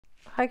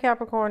Hi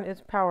Capricorn,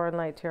 it's Power and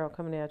Light Tarot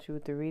coming at you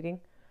with the reading.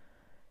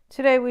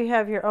 Today we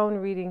have your own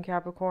reading,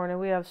 Capricorn, and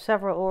we have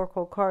several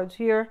oracle cards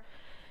here.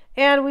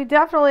 And we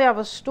definitely have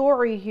a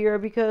story here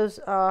because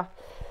I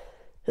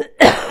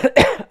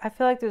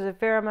feel like there's a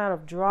fair amount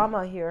of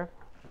drama here.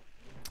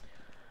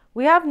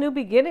 We have new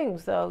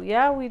beginnings though.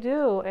 Yeah, we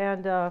do.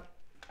 And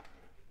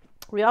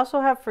we also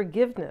have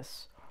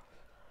forgiveness.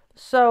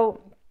 So,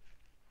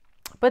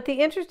 but the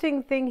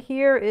interesting thing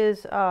here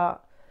is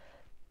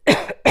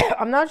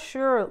I'm not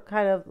sure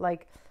kind of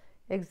like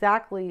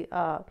exactly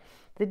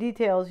the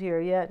details here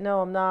yet.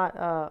 No, I'm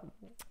not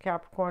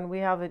Capricorn. We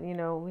haven't,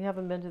 we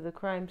haven't been to the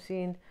crime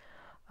scene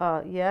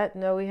yet.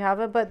 No, we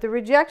haven't. But the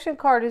rejection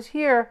card is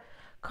here,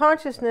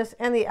 consciousness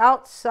and the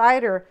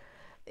outsider.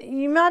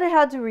 You might have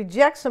had to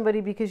reject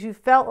somebody because you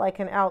felt like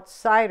an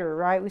outsider,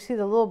 right? We see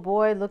the little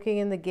boy looking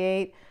in the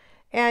gate.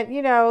 And,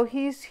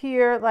 he's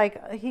here,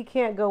 like, he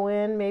can't go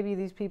in. Maybe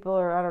these people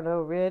are, I don't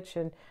know, rich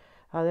and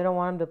they don't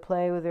want him to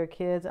play with their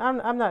kids.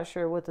 I'm not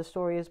sure what the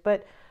story is,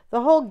 but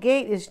the whole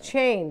gate is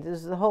chained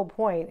is the whole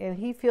point. And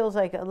he feels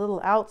like a little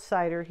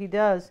outsider. He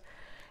does.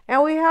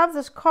 And we have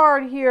this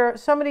card here.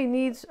 Somebody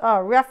needs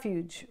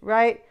refuge,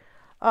 right?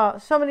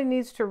 Somebody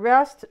needs to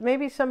rest.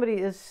 Maybe somebody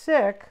is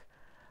sick.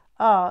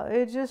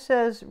 It just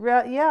says,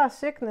 yeah,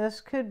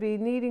 sickness could be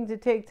needing to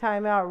take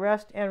time out.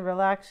 Rest and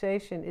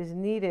relaxation is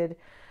needed.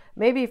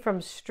 Maybe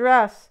from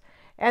stress.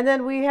 And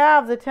then we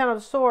have the Ten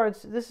of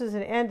Swords. This is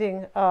an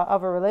ending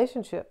of a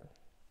relationship.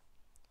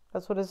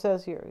 That's what it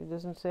says here. It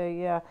doesn't say,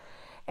 yeah.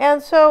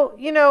 And so,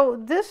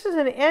 this is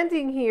an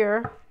ending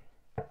here.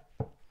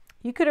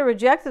 You could have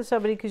rejected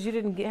somebody because you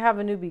didn't have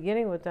a new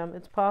beginning with them.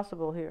 It's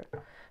possible here.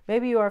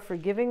 Maybe you are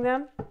forgiving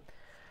them,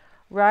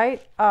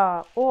 right?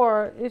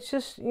 Or it's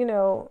just,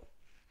 maybe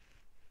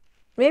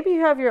you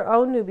have your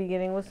own new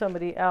beginning with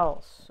somebody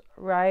else,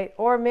 right?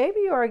 Or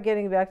maybe you are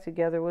getting back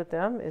together with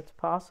them. It's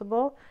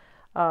possible.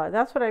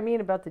 That's what I mean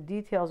about the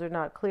details are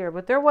not clear.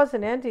 But there was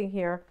an ending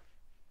here.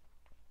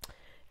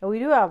 And we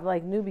do have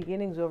like new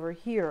beginnings over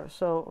here.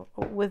 So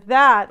with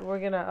that, we're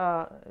going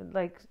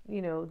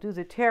to do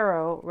the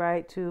tarot,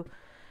 right? To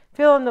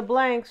fill in the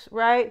blanks,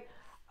 right?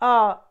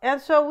 And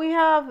so we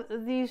have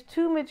these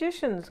two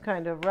magicians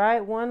kind of,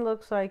 right? One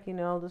looks like,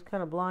 this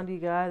kind of blondie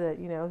guy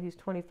that, he's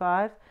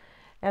 25.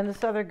 And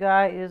this other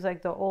guy is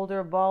like the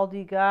older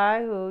baldy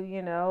guy who,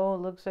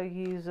 looks like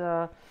he's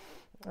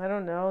I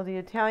don't know, the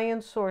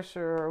Italian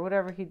sorcerer or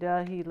whatever he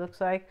does, he looks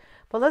like.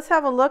 But let's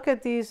have a look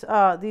at these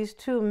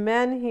two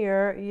men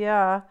here.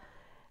 Yeah.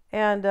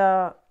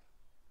 And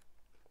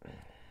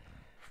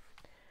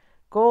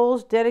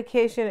goals,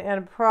 dedication,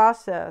 and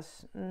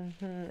process.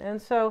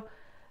 And so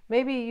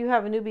maybe you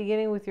have a new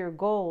beginning with your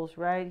goals,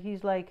 right?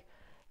 He's like,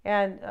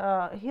 and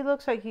he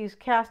looks like he's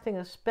casting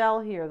a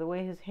spell here, the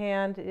way his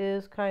hand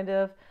is kind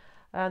of,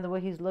 and the way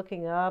he's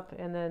looking up.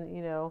 And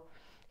then,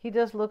 he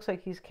just looks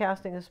like he's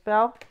casting a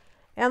spell.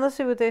 And let's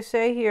see what they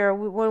say here.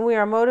 When we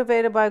are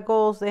motivated by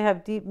goals, they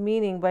have deep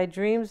meaning. By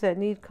dreams that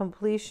need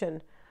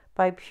completion,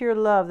 by pure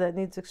love that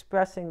needs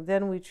expressing,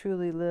 then we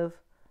truly live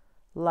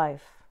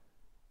life.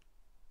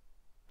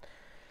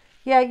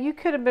 Yeah, you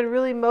could have been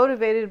really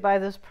motivated by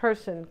this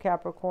person,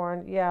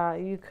 Capricorn. Yeah,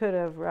 you could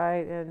have,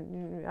 right?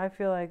 And I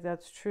feel like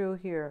that's true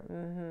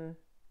here.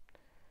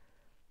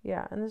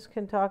 Yeah, and this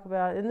can talk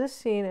about, in this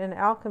scene, an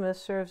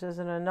alchemist serves as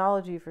an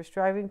analogy for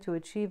striving to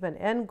achieve an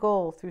end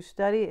goal through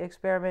study,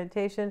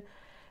 experimentation,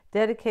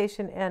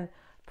 dedication, and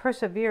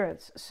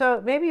perseverance.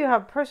 So maybe you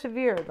have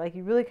persevered, like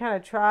you really kind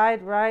of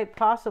tried, right?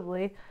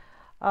 Possibly.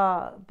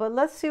 But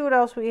let's see what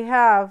else we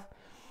have.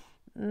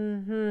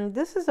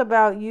 This is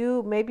about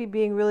you maybe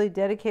being really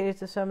dedicated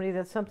to somebody,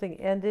 that something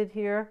ended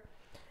here.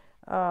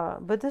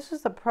 But this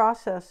is the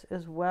process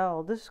as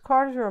well. This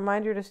card is a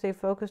reminder to stay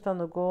focused on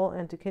the goal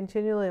and to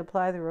continually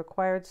apply the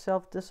required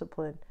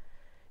self-discipline.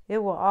 It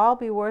will all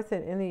be worth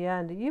it in the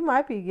end. You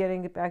might be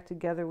getting it back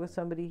together with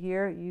somebody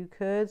here. You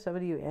could.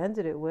 Somebody you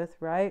ended it with,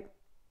 right?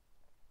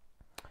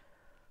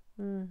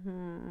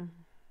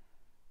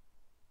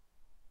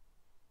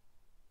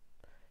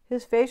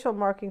 His facial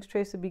markings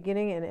trace the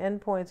beginning and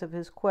end points of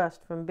his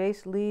quest, from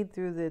base lead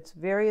through its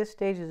various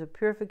stages of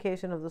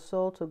purification of the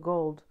soul to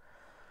gold.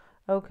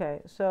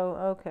 Okay, so,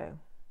 okay.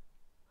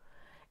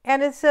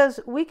 And it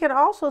says, we can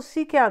also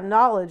seek out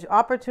knowledge,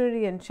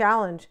 opportunity, and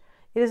challenge.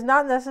 It is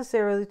not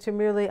necessarily to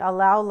merely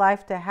allow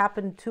life to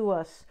happen to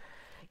us.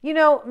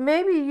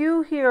 Maybe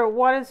you here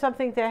wanted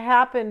something to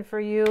happen for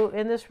you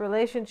in this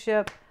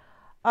relationship,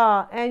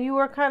 and you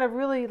were kind of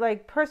really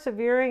like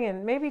persevering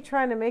and maybe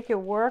trying to make it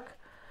work.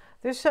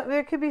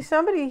 There could be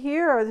somebody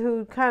here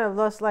who kind of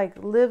just like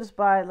lives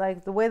by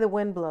like the way the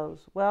wind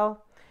blows.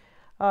 Well,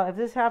 if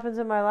this happens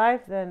in my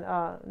life, then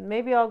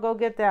maybe I'll go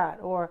get that,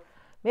 or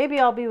maybe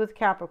I'll be with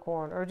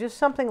Capricorn, or just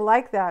something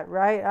like that,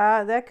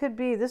 right?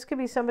 This could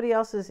be somebody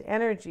else's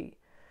energy.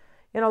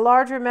 In a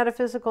larger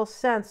metaphysical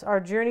sense,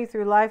 our journey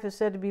through life is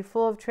said to be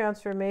full of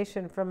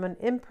transformation from an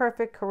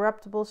imperfect,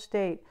 corruptible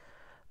state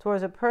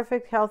towards a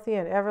perfect, healthy,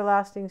 and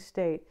everlasting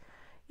state.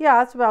 Yeah,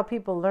 that's about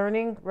people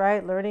learning,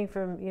 right? Learning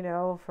from,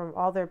 from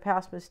all their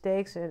past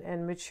mistakes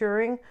and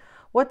maturing.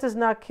 What does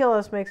not kill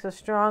us makes us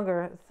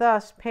stronger.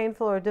 Thus,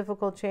 painful or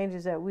difficult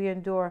changes that we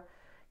endure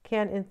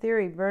can, in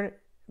theory,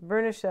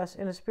 burnish us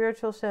in a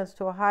spiritual sense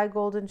to a high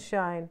golden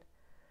shine.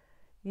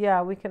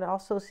 Yeah, we can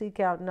also seek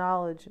out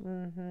knowledge.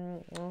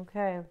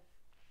 Okay.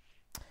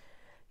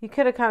 You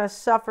could have kind of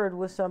suffered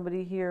with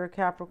somebody here,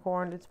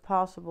 Capricorn. It's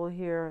possible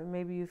here.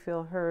 Maybe you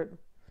feel hurt.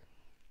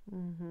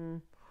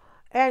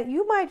 And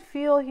you might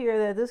feel here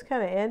that this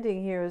kind of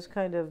ending here is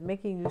kind of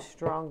making you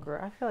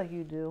stronger. I feel like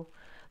you do.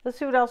 Let's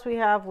see what else we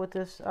have with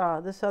this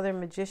this other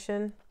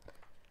magician.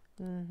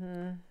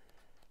 The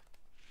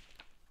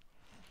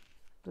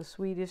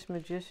Swedish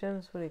magician.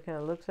 That's what he kind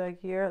of looks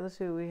like here. Let's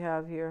see what we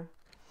have here.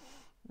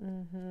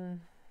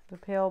 The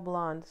pale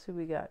blonde. Let's see what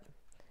we got.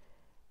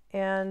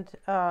 And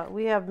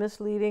we have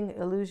misleading,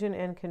 illusion,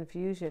 and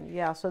confusion.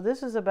 Yeah, so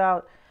this is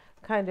about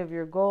kind of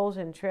your goals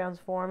and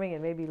transforming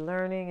and maybe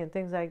learning and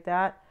things like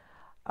that.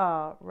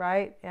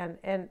 Right?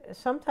 And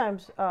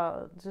sometimes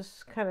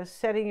just kind of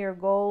setting your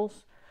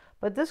goals.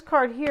 But this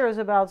card here is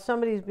about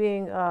somebody's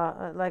being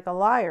like a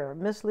liar,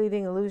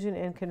 misleading, illusion,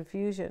 and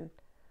confusion.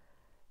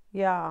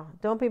 Yeah,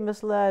 don't be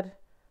misled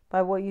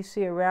by what you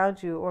see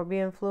around you or be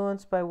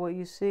influenced by what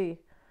you see.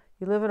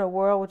 You live in a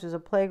world which is a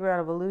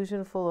playground of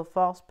illusion, full of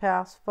false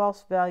paths,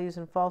 false values,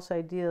 and false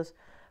ideas,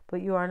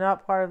 but you are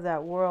not part of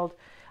that world.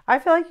 I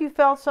feel like you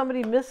felt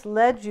somebody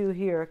misled you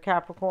here,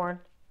 Capricorn.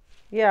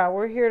 Yeah,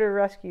 we're here to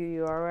rescue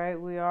you, all right?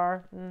 We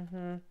are.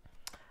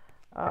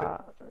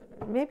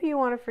 Maybe you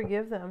want to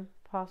forgive them,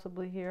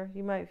 possibly here.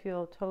 You might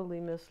feel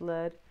totally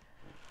misled.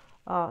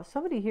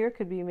 Somebody here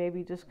could be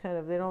maybe just kind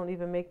of, they don't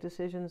even make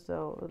decisions,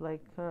 though,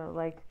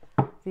 like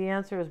the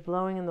answer is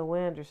blowing in the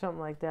wind or something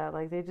like that.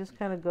 Like they just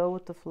kind of go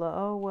with the flow.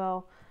 Oh,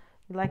 well,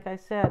 like I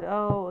said,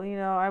 oh, you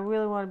know, I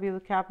really want to be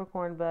with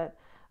Capricorn, but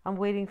I'm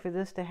waiting for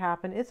this to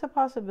happen. It's a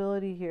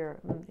possibility here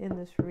in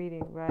this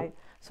reading, right?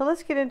 So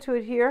let's get into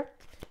it here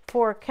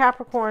for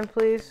Capricorn,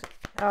 please.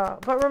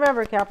 But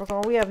remember,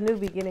 Capricorn, we have new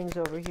beginnings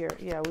over here.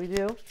 Yeah, we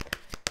do.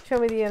 Show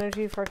me the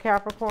energy for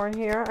Capricorn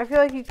here. I feel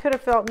like you could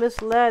have felt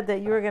misled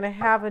that you were going to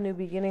have a new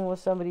beginning with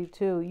somebody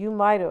too. You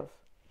might have.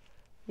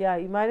 Yeah,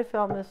 you might have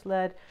felt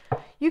misled.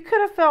 You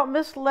could have felt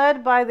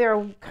misled by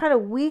their kind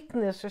of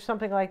weakness or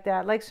something like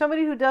that. Like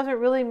somebody who doesn't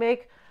really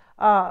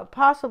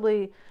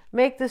possibly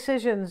make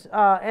decisions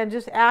and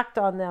just act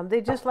on them.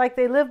 They just like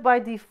they live by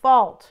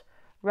default,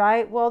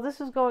 right? Well,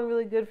 this is going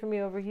really good for me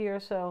over here,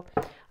 so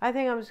I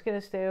think I'm just going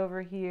to stay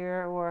over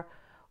here,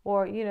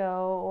 or you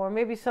know, or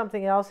maybe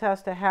something else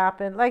has to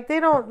happen. Like they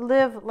don't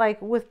live like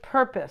with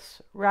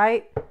purpose,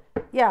 right?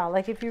 Yeah,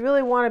 like if you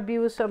really want to be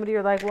with somebody,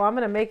 you're like, well, I'm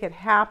going to make it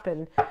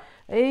happen.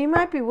 You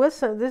might be with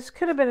some, this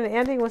could have been an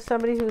ending with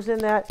somebody who's in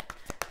that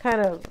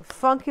kind of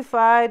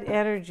funkified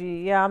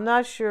energy. Yeah, I'm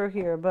not sure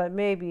here, but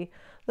maybe.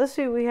 Let's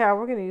see what we have.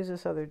 We're going to use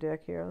this other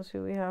deck here. Let's see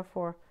what we have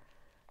for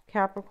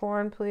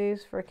Capricorn,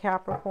 please. For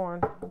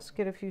Capricorn. Let's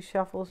get a few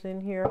shuffles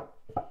in here.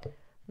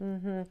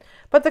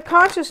 But the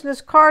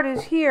consciousness card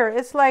is here.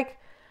 It's like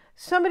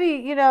somebody,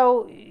 you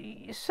know,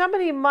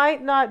 somebody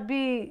might not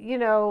be, you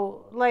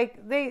know,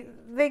 like they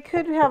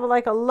could have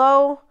like a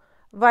low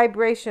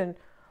vibration,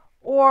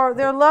 or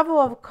their level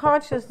of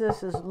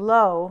consciousness is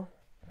low.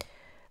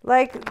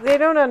 Like they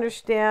don't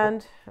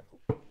understand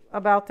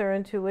about their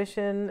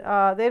intuition.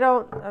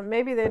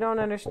 Maybe they don't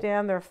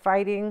understand they're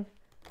fighting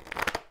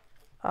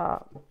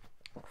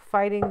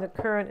the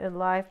current in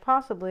life,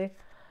 possibly.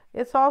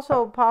 It's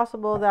also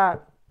possible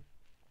that,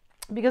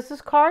 because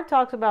this card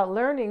talks about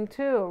learning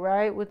too,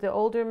 right? With the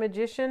older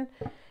magician,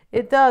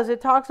 it does. It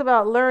talks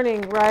about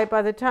learning, right?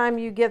 By the time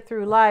you get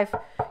through life,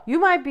 you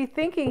might be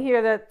thinking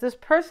here that this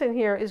person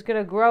here is going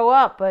to grow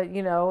up, but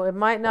you know, it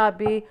might not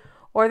be,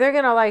 or they're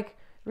going to like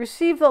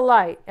receive the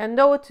light and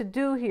know what to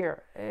do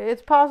here.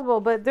 It's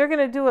possible, but they're going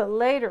to do it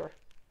later.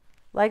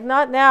 Like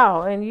not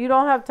now, and you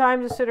don't have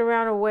time to sit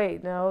around and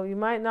wait. No, you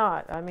might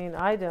not. I mean,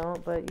 I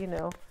don't, but you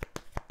know.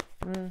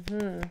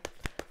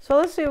 So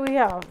let's see what we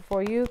have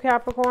for you,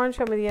 Capricorn.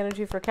 Show me the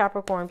energy for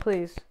Capricorn,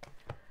 please.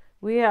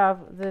 We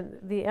have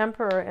the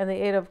Emperor and the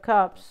Eight of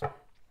Cups.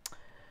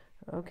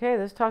 Okay,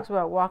 this talks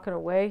about walking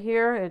away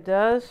here. It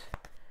does.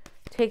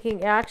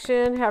 Taking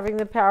action, having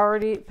the power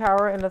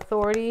and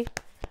authority.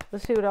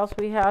 Let's see what else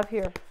we have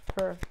here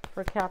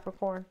for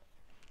Capricorn.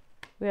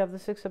 We have the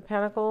Six of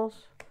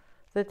Pentacles,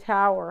 the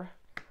Tower,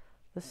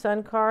 the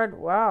Sun card.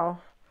 Wow.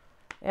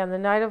 And the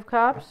Knight of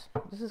Cups.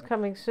 This is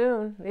coming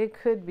soon. It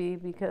could be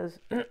because,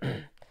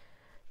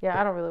 yeah,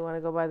 I don't really want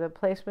to go by the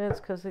placements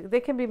because they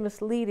can be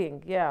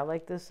misleading. Yeah,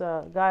 like this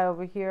guy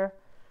over here.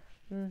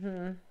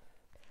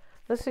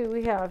 Let's see what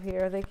we have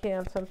here. They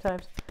can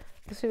sometimes.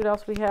 Let's see what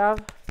else we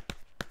have.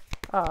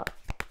 Let's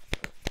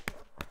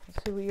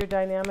see what your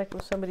dynamic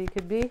with somebody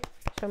could be.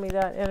 Show me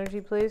that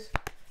energy, please.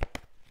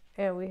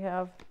 And we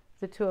have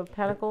the Two of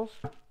Pentacles.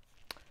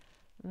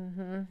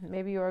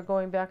 Maybe you are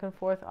going back and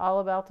forth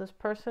all about this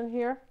person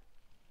here.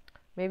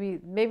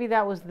 Maybe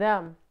that was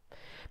them.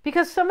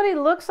 Because somebody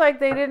looks like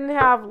they didn't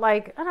have,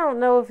 like, I don't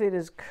know if it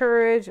is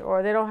courage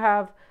or they don't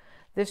have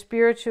the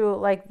spiritual,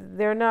 like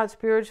they're not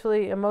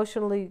spiritually,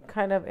 emotionally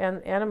kind of,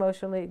 and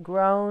emotionally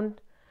grown.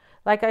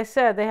 like I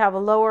said, they have a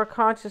lower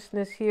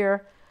consciousness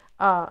here.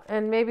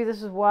 And maybe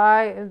this is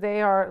why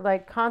they are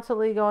like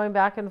constantly going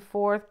back and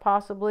forth,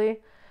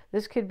 possibly.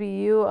 This could be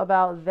you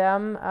about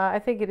them. I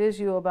think it is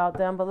you about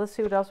them, but let's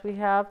see what else we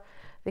have.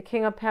 The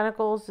King of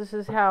Pentacles, this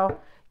is how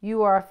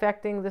you are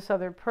affecting this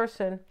other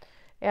person.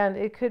 And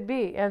it could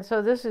be. And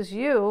so this is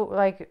you,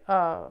 like,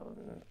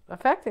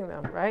 affecting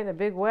them, right, in a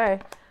big way,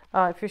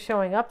 if you're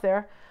showing up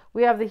there.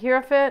 We have the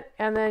Hierophant,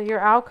 and then your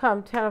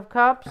outcome, Ten of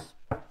Cups.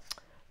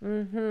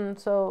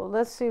 So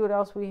let's see what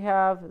else we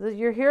have.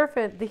 Your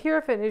Hierophant, the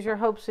Hierophant is your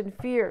hopes and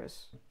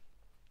fears.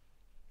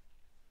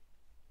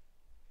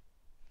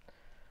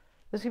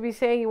 This could be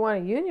saying you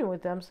want a union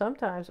with them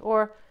sometimes.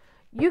 Or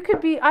you could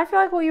be, I feel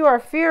like what you are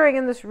fearing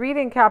in this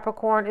reading,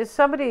 Capricorn, is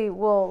somebody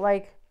will,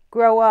 like,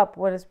 grow up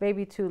when it's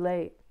maybe too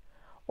late.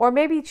 Or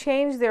maybe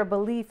change their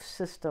belief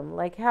system,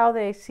 like how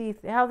they see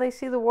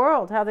the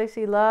world, how they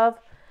see love,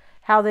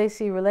 how they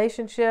see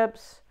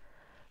relationships,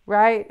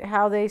 right?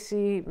 How they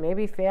see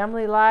maybe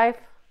family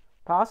life,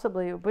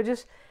 possibly, but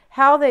just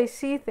how they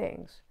see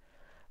things,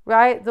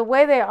 right? The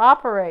way they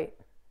operate.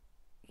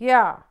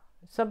 Yeah.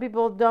 Some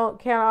people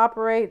can't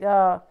operate,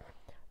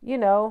 you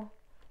know,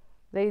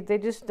 they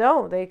just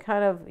don't. They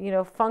kind of, you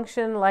know,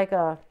 function like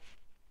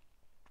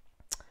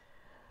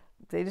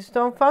they just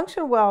don't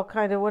function well,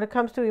 kind of, when it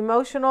comes to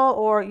emotional,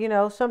 or, you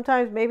know,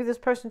 sometimes maybe this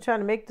person's trying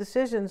to make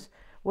decisions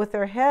with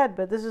their head,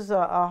 but this is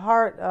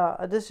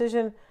a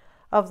decision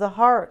of the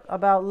heart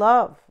about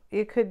love.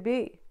 It could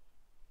be.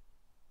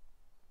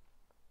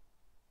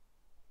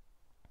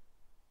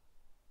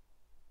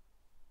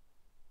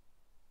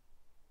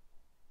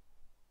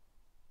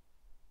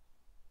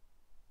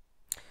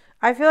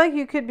 I feel like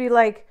you could be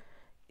like,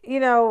 you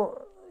know,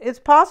 it's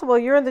possible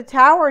you're in the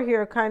tower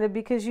here, kind of,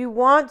 because you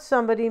want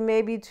somebody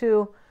maybe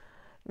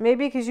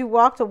because you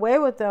walked away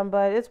with them,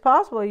 but it's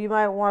possible you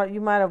might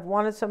have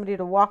wanted somebody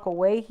to walk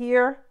away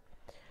here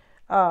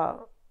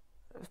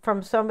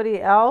from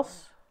somebody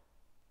else,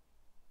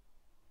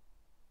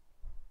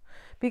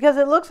 because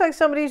it looks like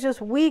somebody's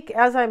just weak,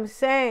 as I'm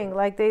saying,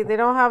 like they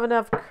don't have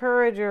enough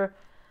courage or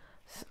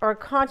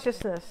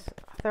consciousness.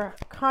 Their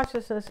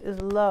consciousness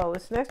is low.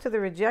 It's next to the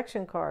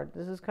rejection card.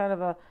 This is kind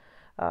of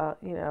a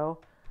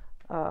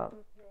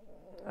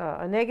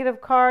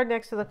negative card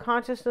next to the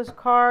consciousness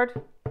card.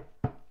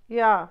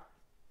 Yeah.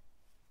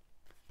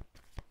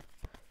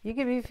 You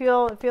could be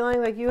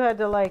feeling like you had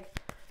to, like,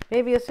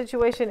 maybe a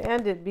situation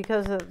ended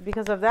because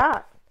of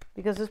that.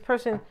 Because this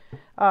person,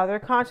 their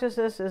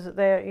consciousness is,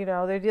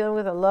 they're dealing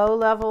with a low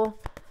level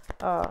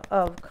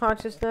of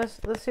consciousness.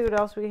 Let's see what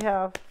else we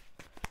have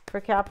for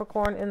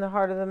Capricorn in the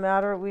heart of the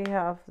matter. We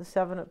have the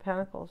Seven of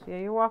Pentacles. Yeah,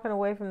 you're walking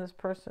away from this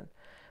person.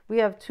 We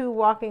have two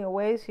walking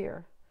aways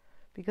here.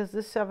 Because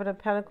this Seven of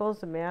Pentacles,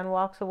 the man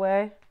walks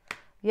away.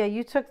 Yeah,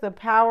 you took the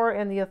power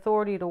and the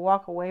authority to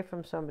walk away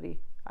from somebody.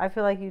 I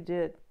feel like you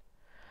did.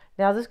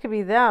 Now, this could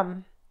be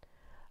them.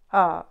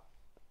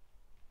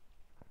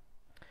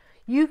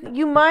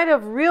 You might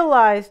have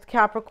realized,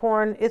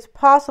 Capricorn, it's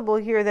possible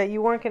here that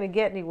you weren't going to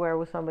get anywhere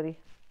with somebody.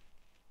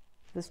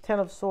 This Ten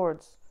of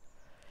Swords.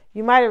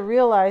 You might have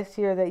realized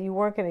here that you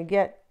weren't going to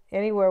get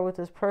anywhere with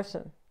this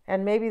person.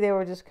 And maybe they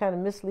were just kind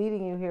of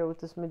misleading you here with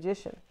this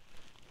Magician.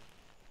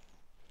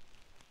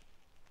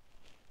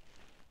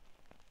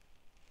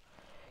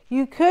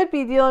 You could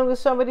be dealing with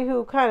somebody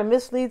who kind of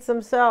misleads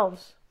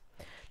themselves.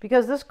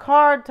 Because this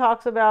card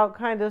talks about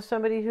kind of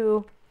somebody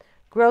who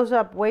grows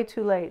up way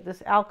too late.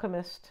 This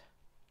alchemist.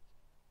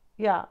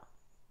 Yeah.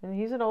 And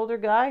he's an older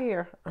guy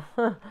here.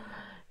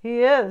 He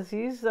is.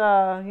 He's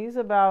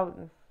about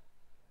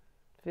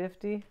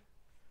 50.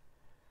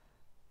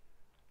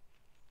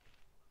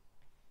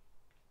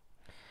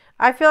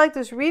 I feel like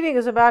this reading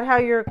is about how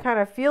you're kind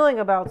of feeling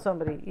about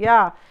somebody.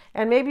 Yeah.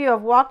 And maybe you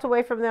have walked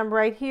away from them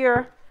right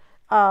here.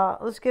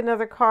 Let's get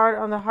another card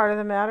on the heart of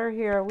the matter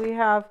here. We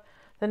have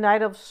the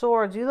Knight of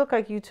Swords. You look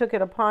like you took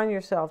it upon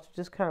yourself to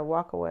just kind of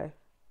walk away.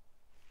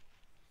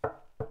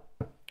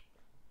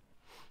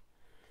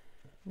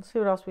 Let's see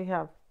what else we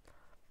have.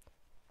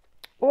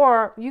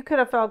 Or you could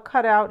have felt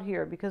cut out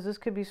here, because this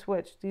could be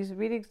switched. These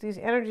readings, these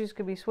energies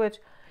could be switched.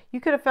 You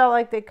could have felt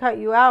like they cut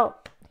you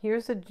out.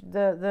 Here's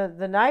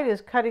the Knight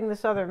is cutting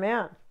this other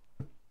man.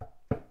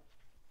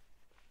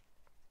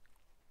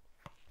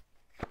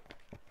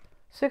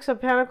 Six of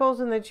Pentacles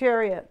and the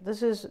Chariot.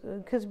 This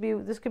could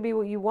be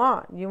what you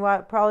want. You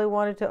might probably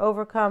wanted to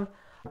overcome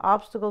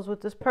obstacles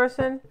with this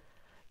person.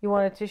 You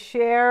wanted to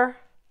share,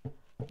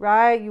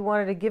 right? You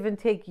wanted a give and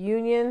take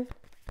union.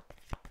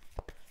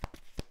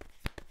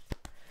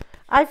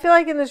 I feel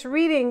like in this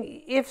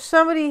reading, if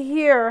somebody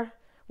here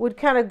would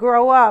kind of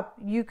grow up,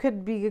 you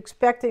could be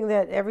expecting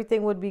that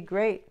everything would be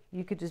great.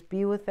 You could just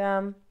be with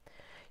them.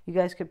 You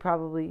guys could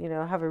probably,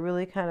 have a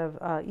really kind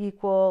of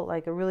equal,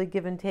 like a really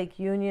give and take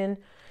union.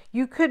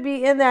 You could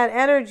be in that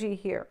energy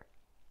here.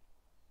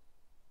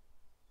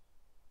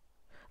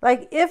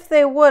 Like if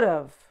they would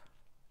have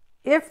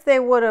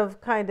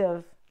kind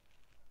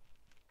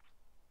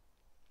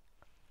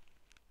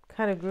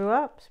of grew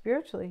up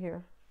spiritually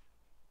here.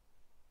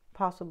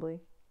 Possibly.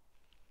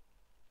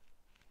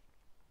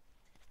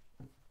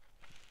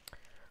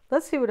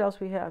 Let's see what else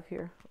we have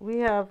here. We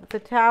have the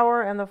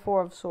Tower and the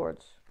Four of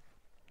Swords.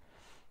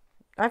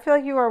 I feel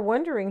like you are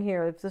wondering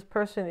here if this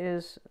person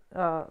is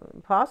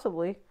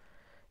possibly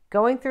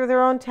going through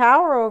their own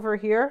tower over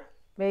here,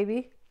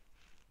 maybe.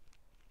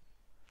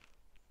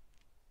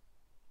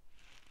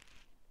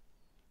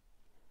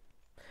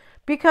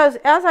 Because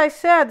as I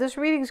said, this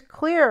reading's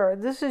clear.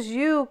 This is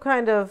you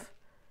kind of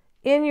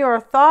in your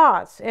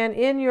thoughts and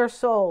in your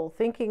soul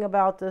thinking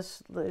about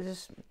this,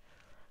 just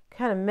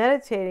kind of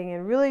meditating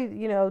and really,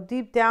 you know,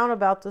 deep down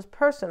about this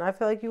person. I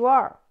feel like you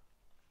are.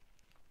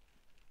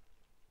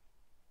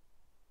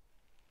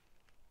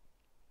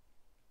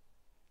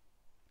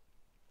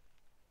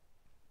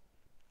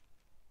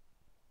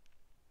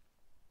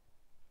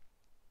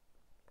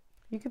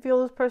 You can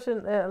feel this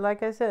person,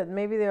 like I said,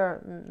 maybe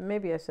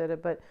I said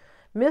it, but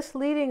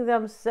misleading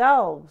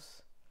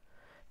themselves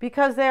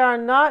because they are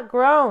not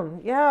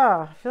grown.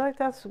 Yeah, I feel like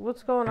that's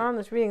what's going on in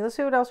this reading. Let's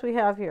see what else we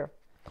have here.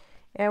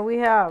 And we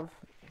have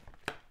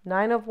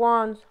Nine of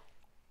Wands.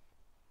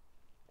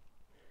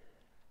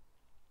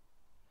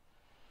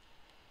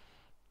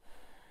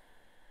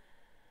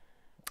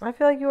 I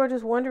feel like you are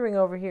just wondering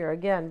over here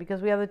again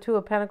because we have the Two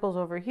of Pentacles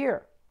over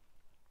here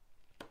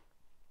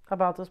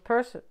about this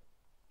person.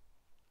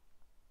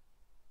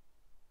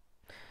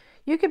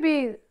 You could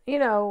be, you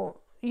know,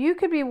 you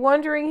could be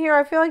wondering here.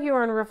 I feel like you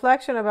are in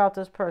reflection about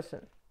this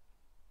person.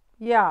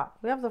 Yeah,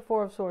 we have the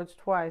Four of Swords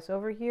twice.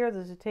 Over here,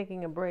 this is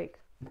taking a break,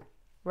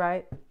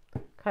 right?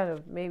 Kind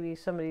of maybe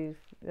somebody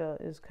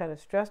is kind of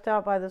stressed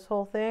out by this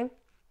whole thing.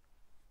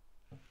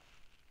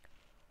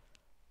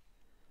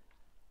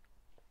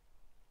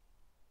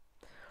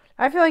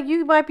 I feel like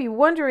you might be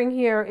wondering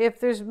here if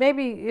there's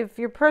maybe, if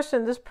your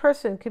person, this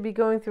person could be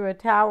going through a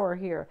tower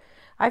here.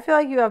 I feel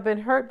like you have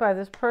been hurt by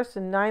this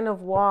person, Nine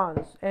of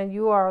Wands, and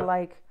you are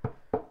like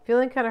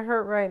feeling kind of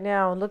hurt right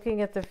now,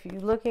 looking at the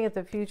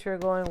future,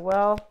 going,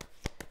 well,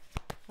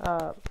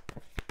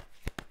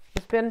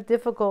 it's been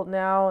difficult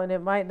now, and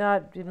it might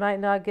not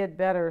get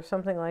better,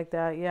 something like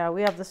that. Yeah,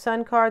 we have the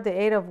Sun card, the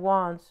Eight of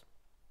Wands.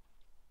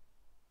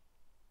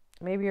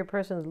 Maybe your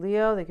person's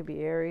Leo. They could be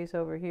Aries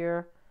over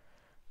here.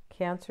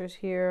 Cancer's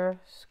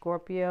here,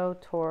 Scorpio,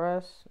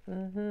 Taurus.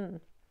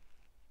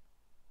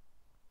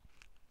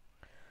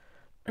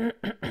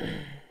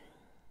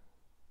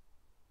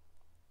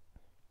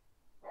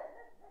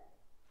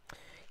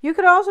 You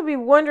could also be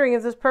wondering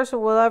if this person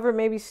will ever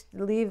maybe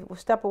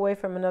step away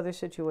from another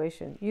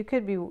situation. You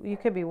could be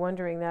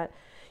wondering that.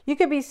 You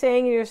could be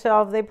saying to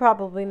yourself, they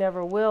probably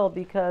never will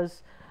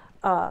because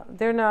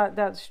they're not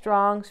that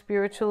strong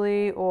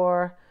spiritually,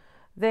 or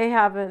they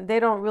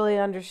don't really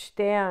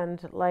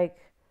understand, like,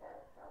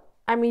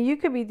 I mean, you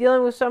could be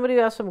dealing with somebody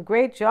who has some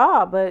great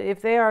job, but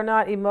if they are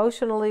not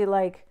emotionally,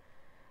 like,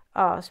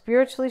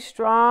 spiritually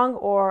strong,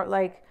 or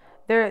like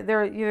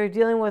you're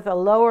dealing with a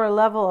lower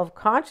level of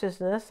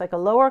consciousness, like a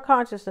lower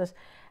consciousness,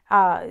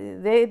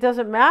 it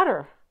doesn't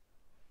matter.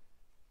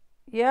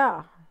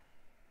 Yeah,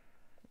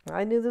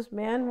 I knew this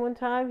man one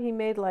time. He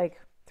made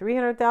like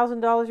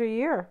 $300,000 a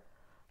year.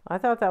 I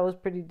thought that was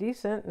pretty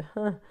decent.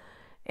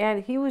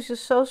 And he was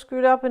just so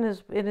screwed up in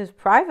his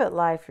private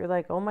life. You're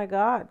like, oh my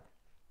God.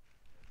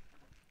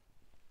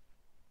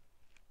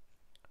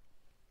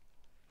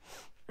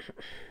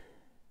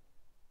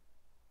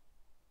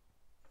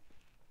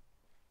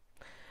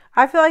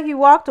 I feel like you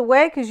walked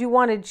away because you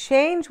wanted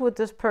change with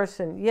this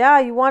person. Yeah,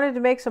 you wanted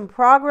to make some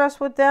progress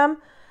with them.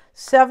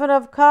 Seven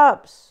of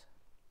Cups.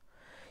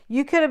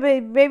 You could have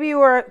been, maybe you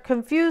were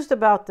confused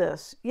about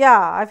this.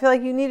 Yeah, I feel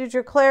like you needed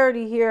your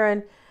clarity here.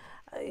 And,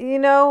 you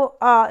know,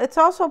 it's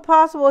also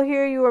possible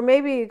here you were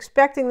maybe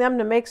expecting them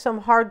to make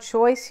some hard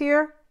choice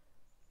here.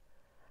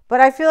 But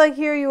I feel like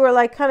here you were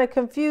like kind of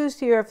confused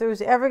here if there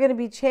was ever going to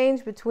be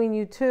change between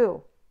you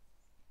two.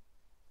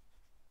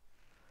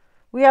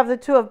 We have the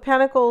Two of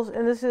Pentacles,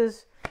 and this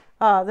is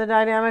the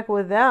dynamic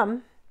with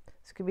them.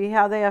 This could be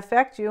how they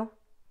affect you.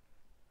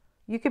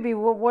 You could be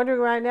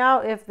wondering right now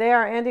if they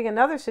are ending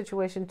another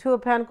situation, Two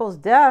of Pentacles,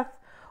 death,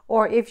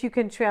 or if you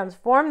can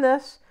transform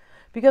this,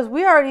 because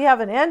we already have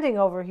an ending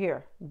over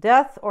here,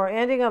 death or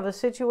ending of a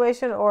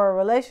situation or a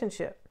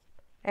relationship.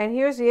 And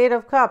here's the Eight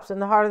of Cups in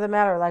the heart of the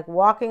matter, like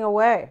walking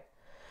away.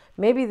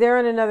 Maybe they're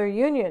in another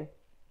union.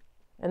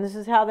 And this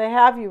is how they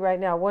have you right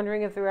now,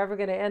 wondering if they're ever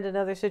going to end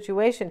another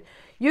situation.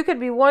 You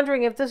could be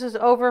wondering if this is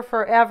over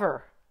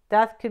forever.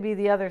 That could be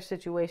the other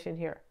situation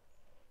here.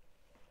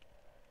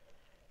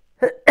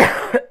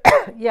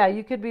 Yeah,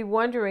 you could be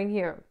wondering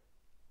here.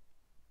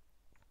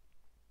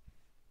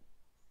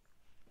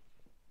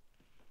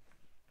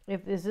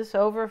 Is this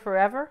over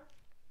forever?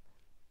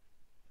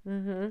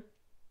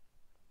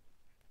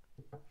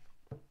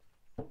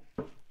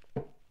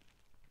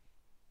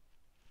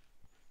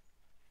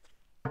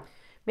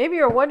 Maybe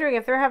you're wondering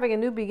if they're having a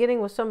new beginning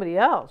with somebody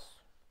else.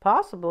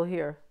 Possible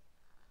here.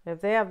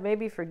 If they have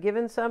maybe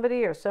forgiven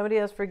somebody or somebody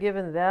has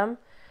forgiven them.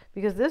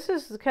 Because this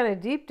is kind of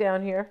deep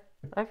down here.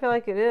 I feel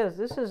like it is.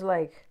 This is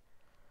like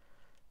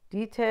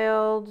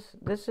detailed.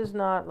 This is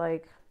not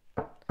like,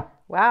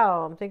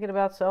 wow, I'm thinking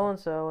about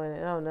so-and-so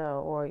and oh no.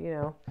 Or, you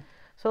know,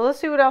 So let's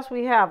see what else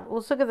we have.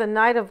 Let's look at the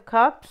Knight of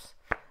Cups.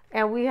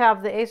 And we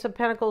have the Ace of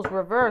Pentacles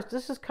reversed.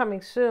 This is coming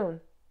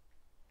soon.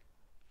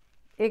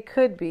 It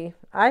could be.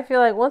 I feel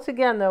like, once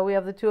again, though, we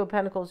have the Two of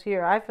Pentacles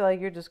here. I feel like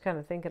you're just kind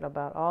of thinking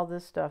about all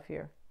this stuff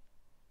here.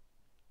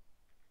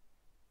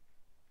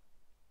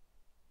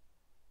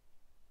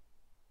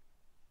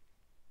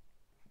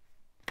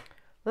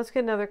 Let's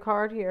get another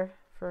card here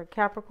for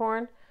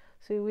Capricorn.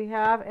 See, we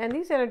have, and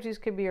these energies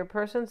could be your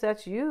person's.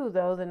 That's you,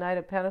 though, the Knight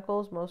of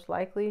Pentacles, most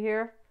likely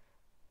here.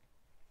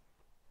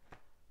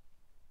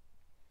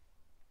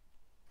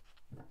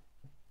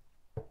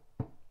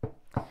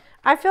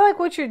 I feel like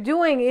what you're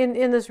doing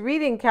in this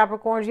reading,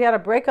 Capricorn, is you had a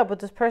breakup with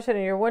this person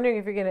and you're wondering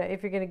if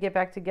you're gonna get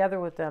back together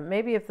with them.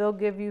 Maybe if they'll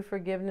give you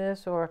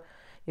forgiveness or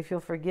if you'll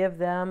forgive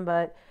them.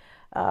 But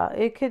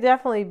it could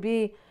definitely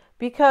be,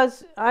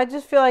 because I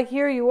just feel like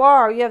here you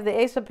are. You have the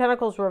Ace of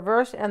Pentacles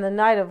reversed and the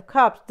Knight of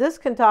Cups. This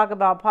can talk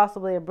about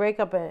possibly a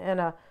breakup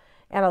and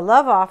a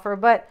love offer.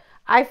 But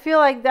I feel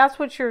like that's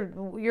what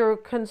you're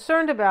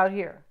concerned about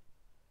here.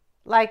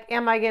 Like,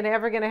 am I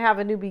ever gonna have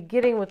a new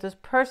beginning with this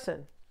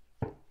person?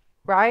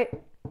 Right?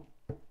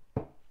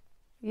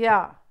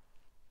 Yeah.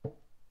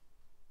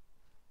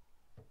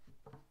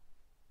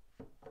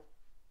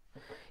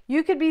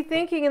 You could be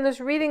thinking in this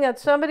reading that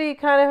somebody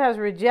kind of has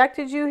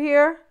rejected you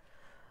here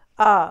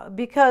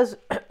because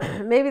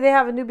maybe they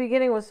have a new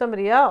beginning with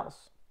somebody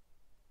else.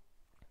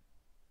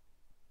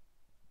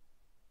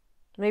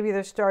 Maybe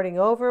they're starting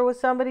over with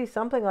somebody,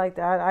 something like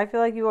that. I feel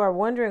like you are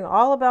wondering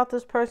all about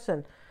this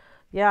person.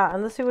 Yeah,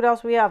 and let's see what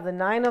else we have. The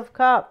Nine of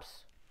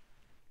Cups.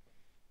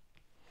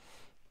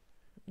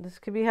 This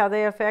could be how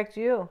they affect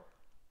you.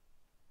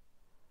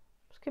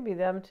 This could be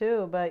them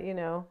too, but you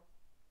know.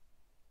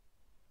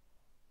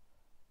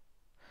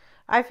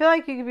 I feel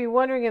like you could be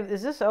wondering,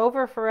 is this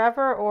over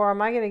forever or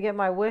am I going to get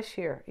my wish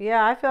here?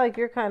 Yeah, I feel like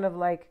you're kind of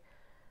like,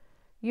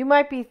 you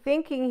might be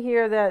thinking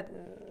here that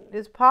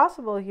it's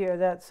possible here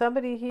that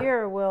somebody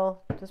here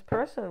will, this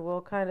person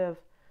will kind of,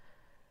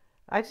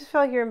 I just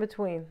feel like you're in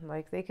between.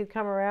 Like they could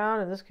come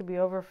around and this could be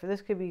over,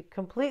 this could be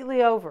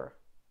completely over.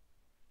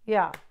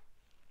 Yeah.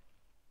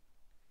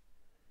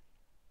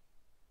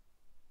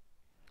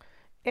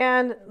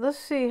 And let's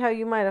see how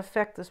you might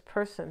affect this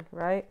person,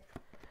 right?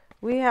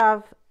 We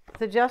have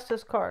the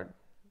Justice card,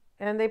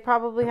 and they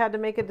probably had to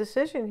make a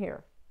decision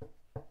here.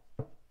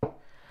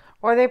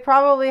 Or they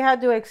probably had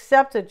to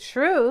accept a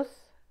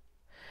truth.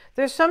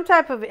 There's some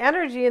type of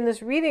energy in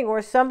this reading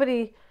where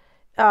somebody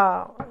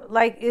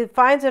it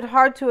finds it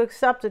hard to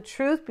accept the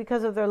truth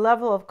because of their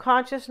level of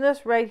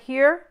consciousness right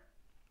here.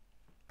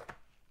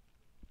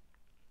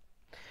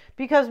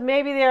 Because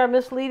maybe they are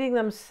misleading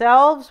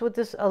themselves with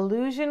this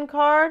illusion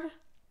card.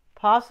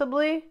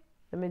 Possibly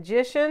the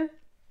Magician.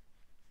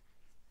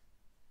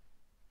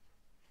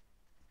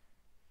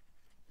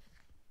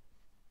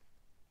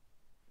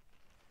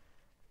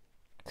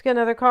 Let's get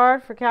another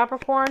card for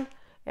Capricorn.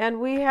 And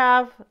we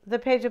have the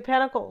Page of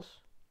Pentacles.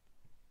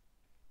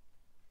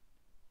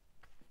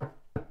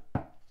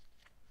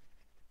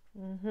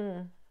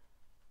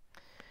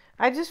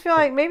 I just feel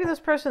like maybe this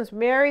person's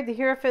married. The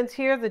Hierophant's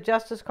here. The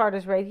Justice card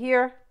is right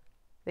here.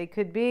 They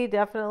could be,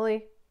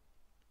 definitely.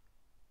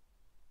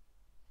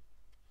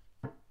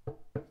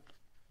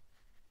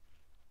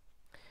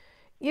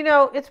 You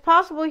know, it's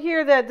possible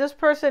here that this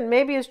person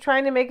maybe is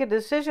trying to make a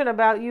decision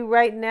about you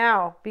right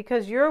now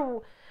because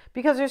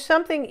there's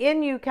something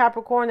in you,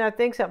 Capricorn, that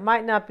thinks it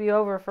might not be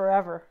over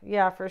forever.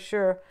 Yeah, for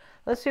sure.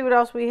 Let's see what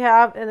else we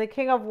have. And the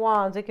King of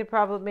Wands, it could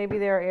probably, maybe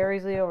they're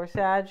Aries, Leo, or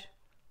Sag.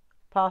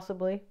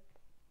 Possibly.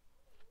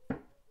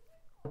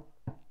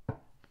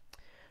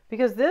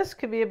 Because this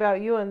could be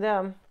about you and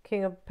them.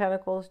 King of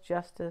Pentacles,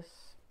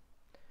 Justice.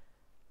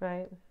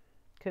 Right?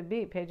 Could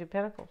be Page of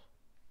Pentacles.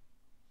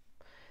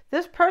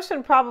 This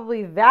person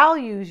probably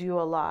values you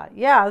a lot.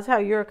 Yeah, that's how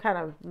you're kind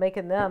of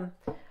making them.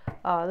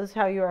 This is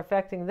how you're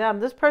affecting them.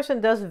 This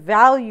person does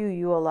value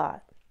you a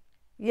lot.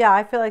 Yeah,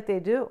 I feel like they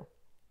do.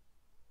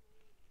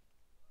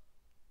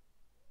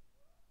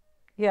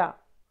 Yeah.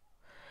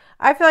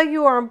 I feel like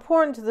you are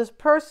important to this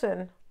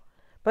person,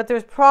 but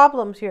there's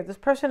problems here. This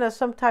person has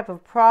some type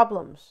of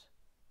problems.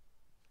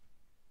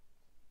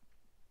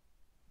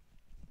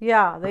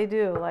 Yeah, they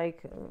do.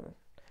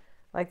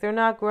 Like they're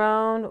not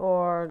grown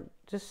or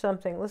just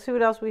something. Let's see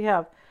what else we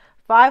have.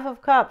 Five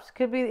of Cups.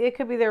 It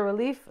could be their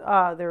relief.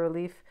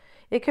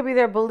 It could be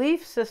their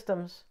belief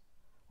systems,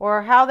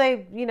 or how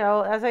they, you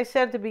know, as I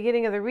said at the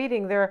beginning of the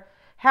reading,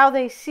 how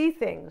they see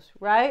things,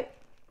 right?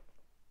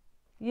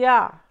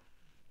 Yeah.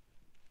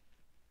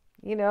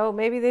 You know,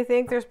 maybe they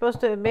think they're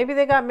supposed to, maybe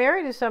they got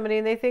married to somebody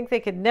and they think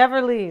they could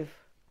never leave.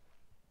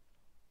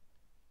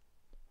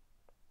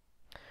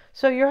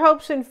 So your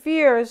hopes and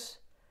fears,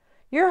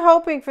 you're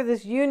hoping for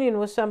this union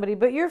with somebody,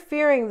 but you're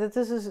fearing that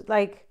this is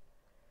like,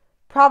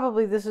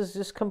 probably this is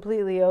just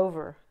completely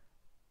over.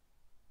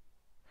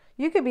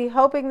 You could be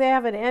hoping they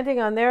have an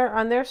ending on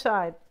their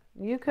side.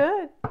 You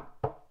could.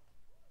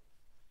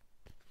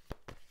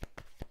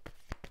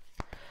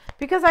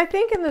 Because I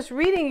think in this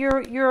reading,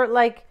 you're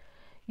like,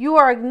 you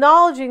are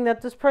acknowledging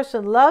that this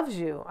person loves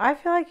you. I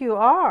feel like you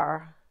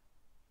are.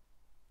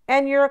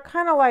 And you're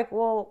kind of like,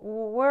 well,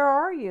 where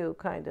are you?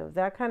 Kind of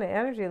that kind of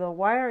energy. Though,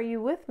 why aren't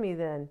you with me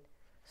then?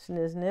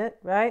 Sniznit,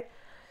 right?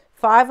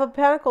 Five of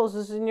Pentacles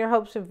is in your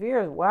hopes and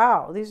fears.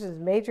 Wow, these are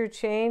major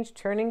change,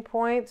 turning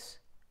points.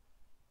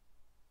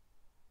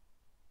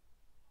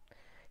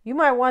 You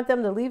might want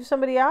them to leave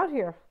somebody out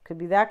here. Could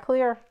be that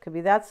clear. Could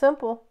be that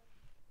simple.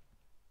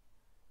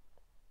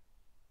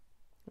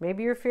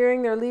 Maybe you're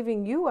fearing they're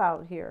leaving you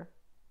out here.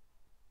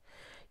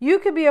 You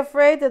could be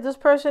afraid that this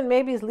person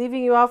maybe is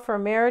leaving you out for a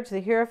marriage,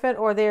 the Hierophant,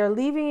 or they are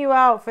leaving you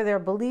out for their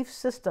belief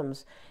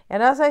systems.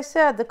 And as I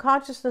said, the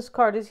consciousness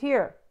card is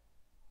here,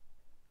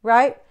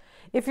 right?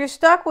 If you're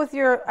stuck with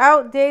your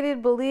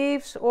outdated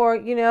beliefs, or,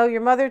 you know, your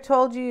mother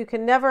told you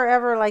can never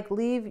ever like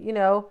leave, you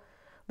know,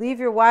 leave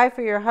your wife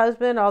or your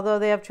husband, although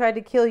they have tried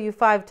to kill you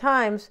 5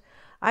 times.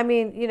 I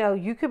mean, you know,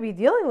 you could be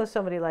dealing with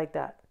somebody like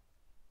that.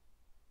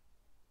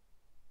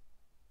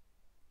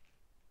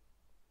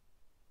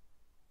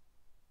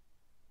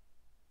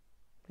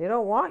 They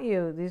don't want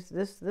you.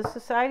 This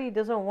society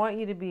doesn't want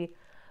you to be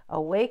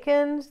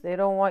awakened. They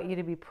don't want you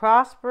to be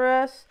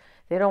prosperous.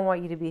 They don't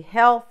want you to be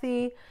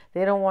healthy.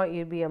 They don't want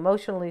you to be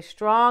emotionally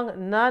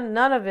strong.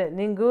 None of it.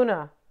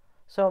 Ninguna.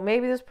 So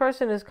maybe this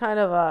person is kind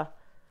of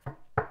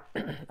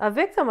a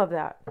victim of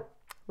that,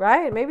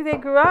 right? Maybe they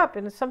grew up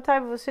in some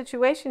type of a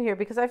situation here,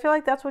 because I feel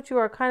like that's what you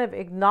are kind of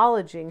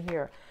acknowledging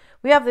here.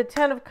 We have the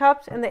 10 of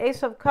Cups and the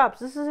Ace of Cups.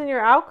 This is in your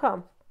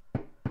outcome.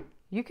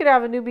 You could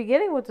have a new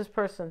beginning with this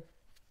person.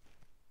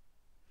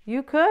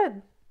 You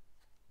could.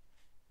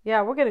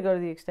 Yeah, we're going to go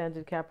to the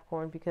extended,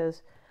 Capricorn,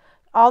 because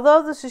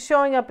although this is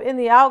showing up in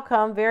the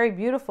outcome, very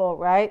beautiful,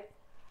 right?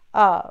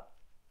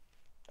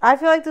 I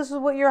feel like this is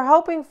what you're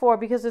hoping for,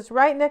 because it's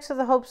right next to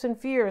the hopes and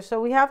fears. So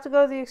we have to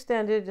go to the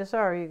extended.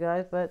 Sorry, you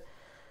guys, but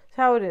it's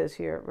how it is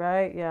here,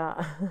 right?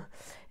 Yeah.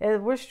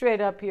 And we're straight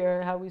up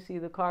here, how we see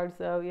the cards,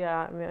 though.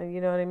 Yeah, I mean,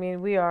 you know what I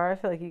mean? We are. I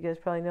feel like you guys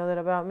probably know that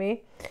about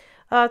me.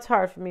 It's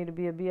hard for me to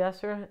be a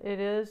BSer. It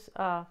is.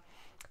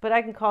 But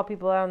I can call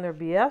people out on their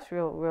BS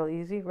real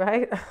easy,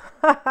 right?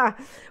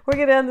 We're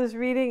going to end this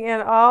reading,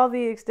 and all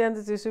the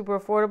extendeds are super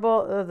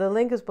affordable. The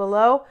link is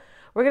below.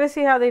 We're going to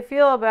see how they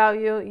feel about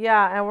you.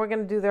 Yeah, and we're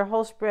going to do their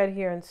whole spread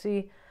here and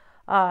see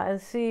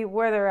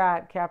where they're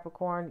at,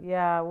 Capricorn.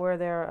 Yeah, where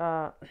they're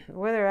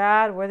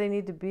at, where they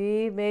need to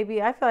be.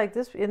 Maybe I feel like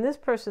in this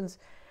person's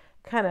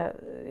kind of,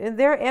 in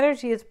their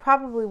energy, it's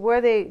probably where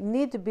they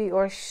need to be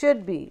or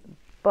should be,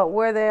 but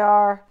where they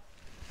are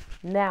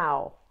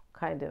now.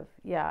 Kind of,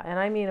 yeah, and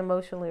I mean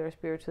emotionally or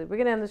spiritually. We're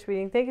going to end this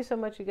reading. Thank you so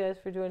much, you guys,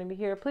 for joining me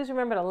here. Please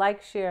remember to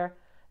like, share,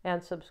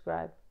 and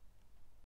subscribe.